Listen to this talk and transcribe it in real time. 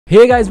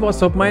Hey guys,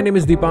 what's up? My name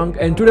is Deepank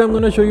and today I'm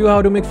gonna show you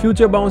how to make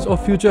future bounce or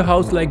future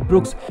house like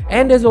Brooks.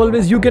 And as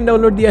always, you can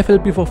download the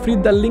FLP for free.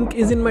 The link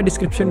is in my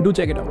description. Do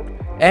check it out.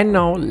 And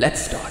now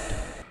let's start.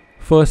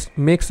 First,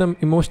 make some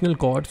emotional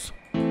chords.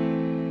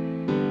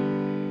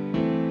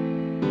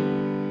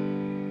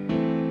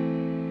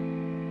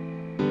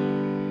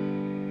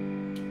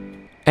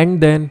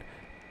 And then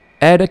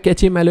add a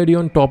catchy melody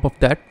on top of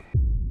that.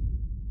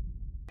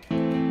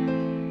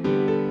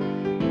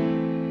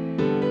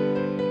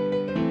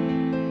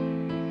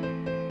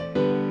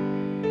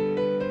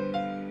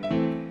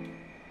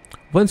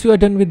 Once you are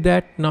done with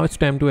that, now it's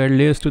time to add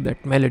layers to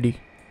that melody.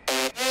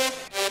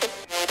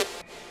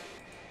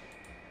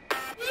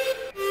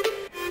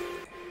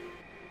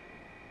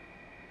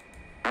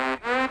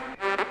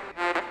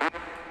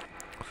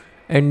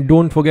 And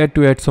don't forget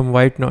to add some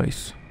white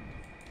noise.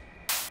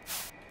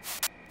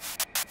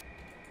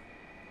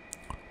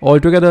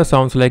 Altogether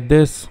sounds like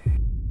this.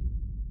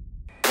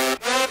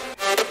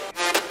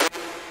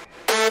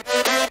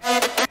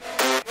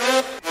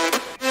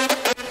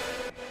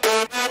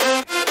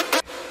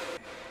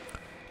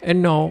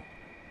 And now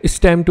it's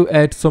time to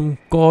add some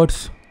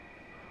chords.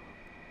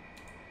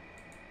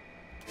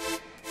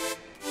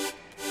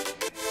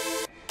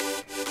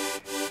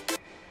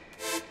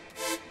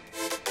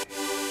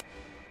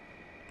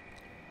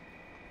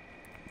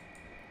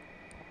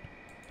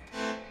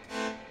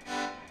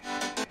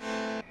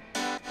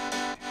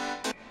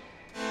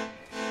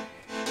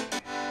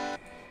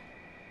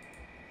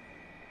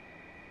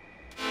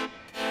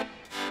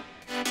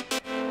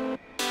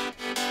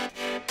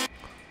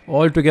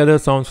 All together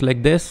sounds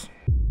like this.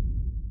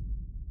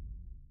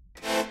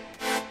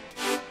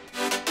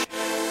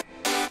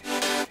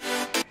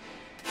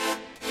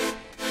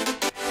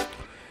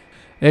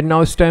 And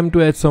now it's time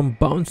to add some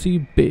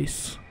bouncy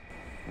bass.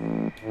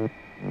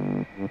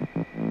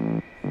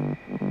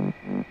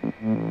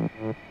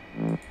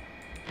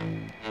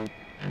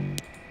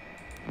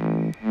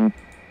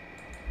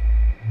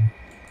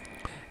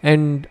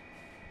 And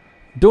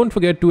don't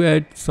forget to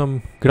add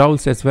some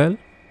growls as well.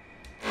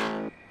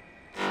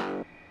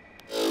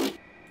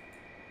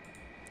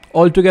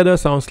 Altogether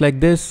sounds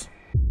like this.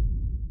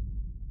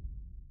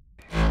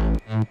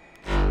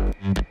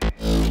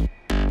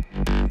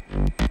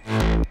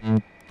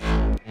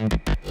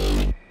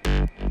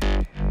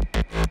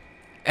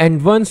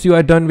 And once you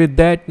are done with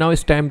that, now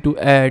it's time to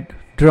add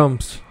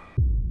drums.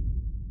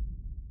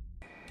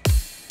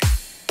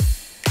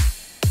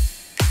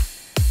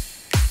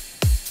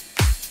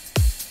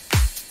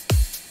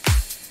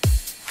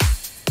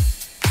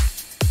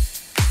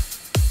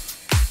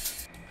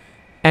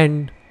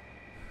 And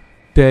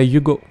there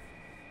you go.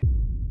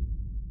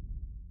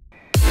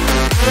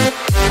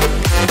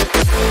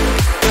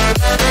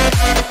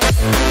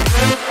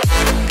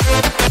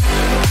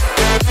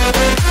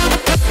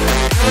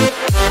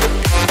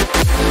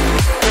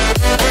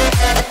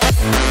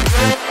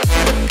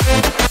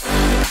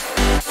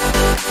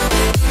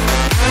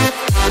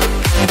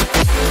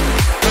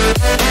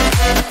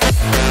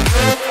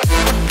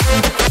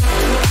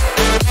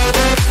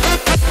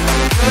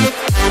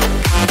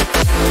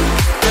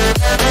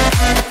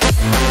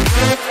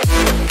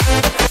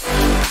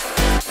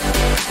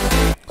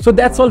 So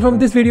that's all from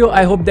this video.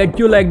 I hope that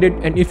you liked it,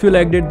 and if you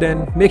liked it,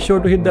 then make sure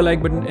to hit the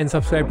like button and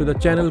subscribe to the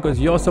channel because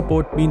your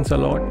support means a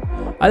lot.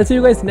 I'll see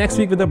you guys next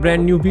week with a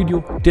brand new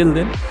video. Till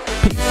then,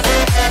 peace.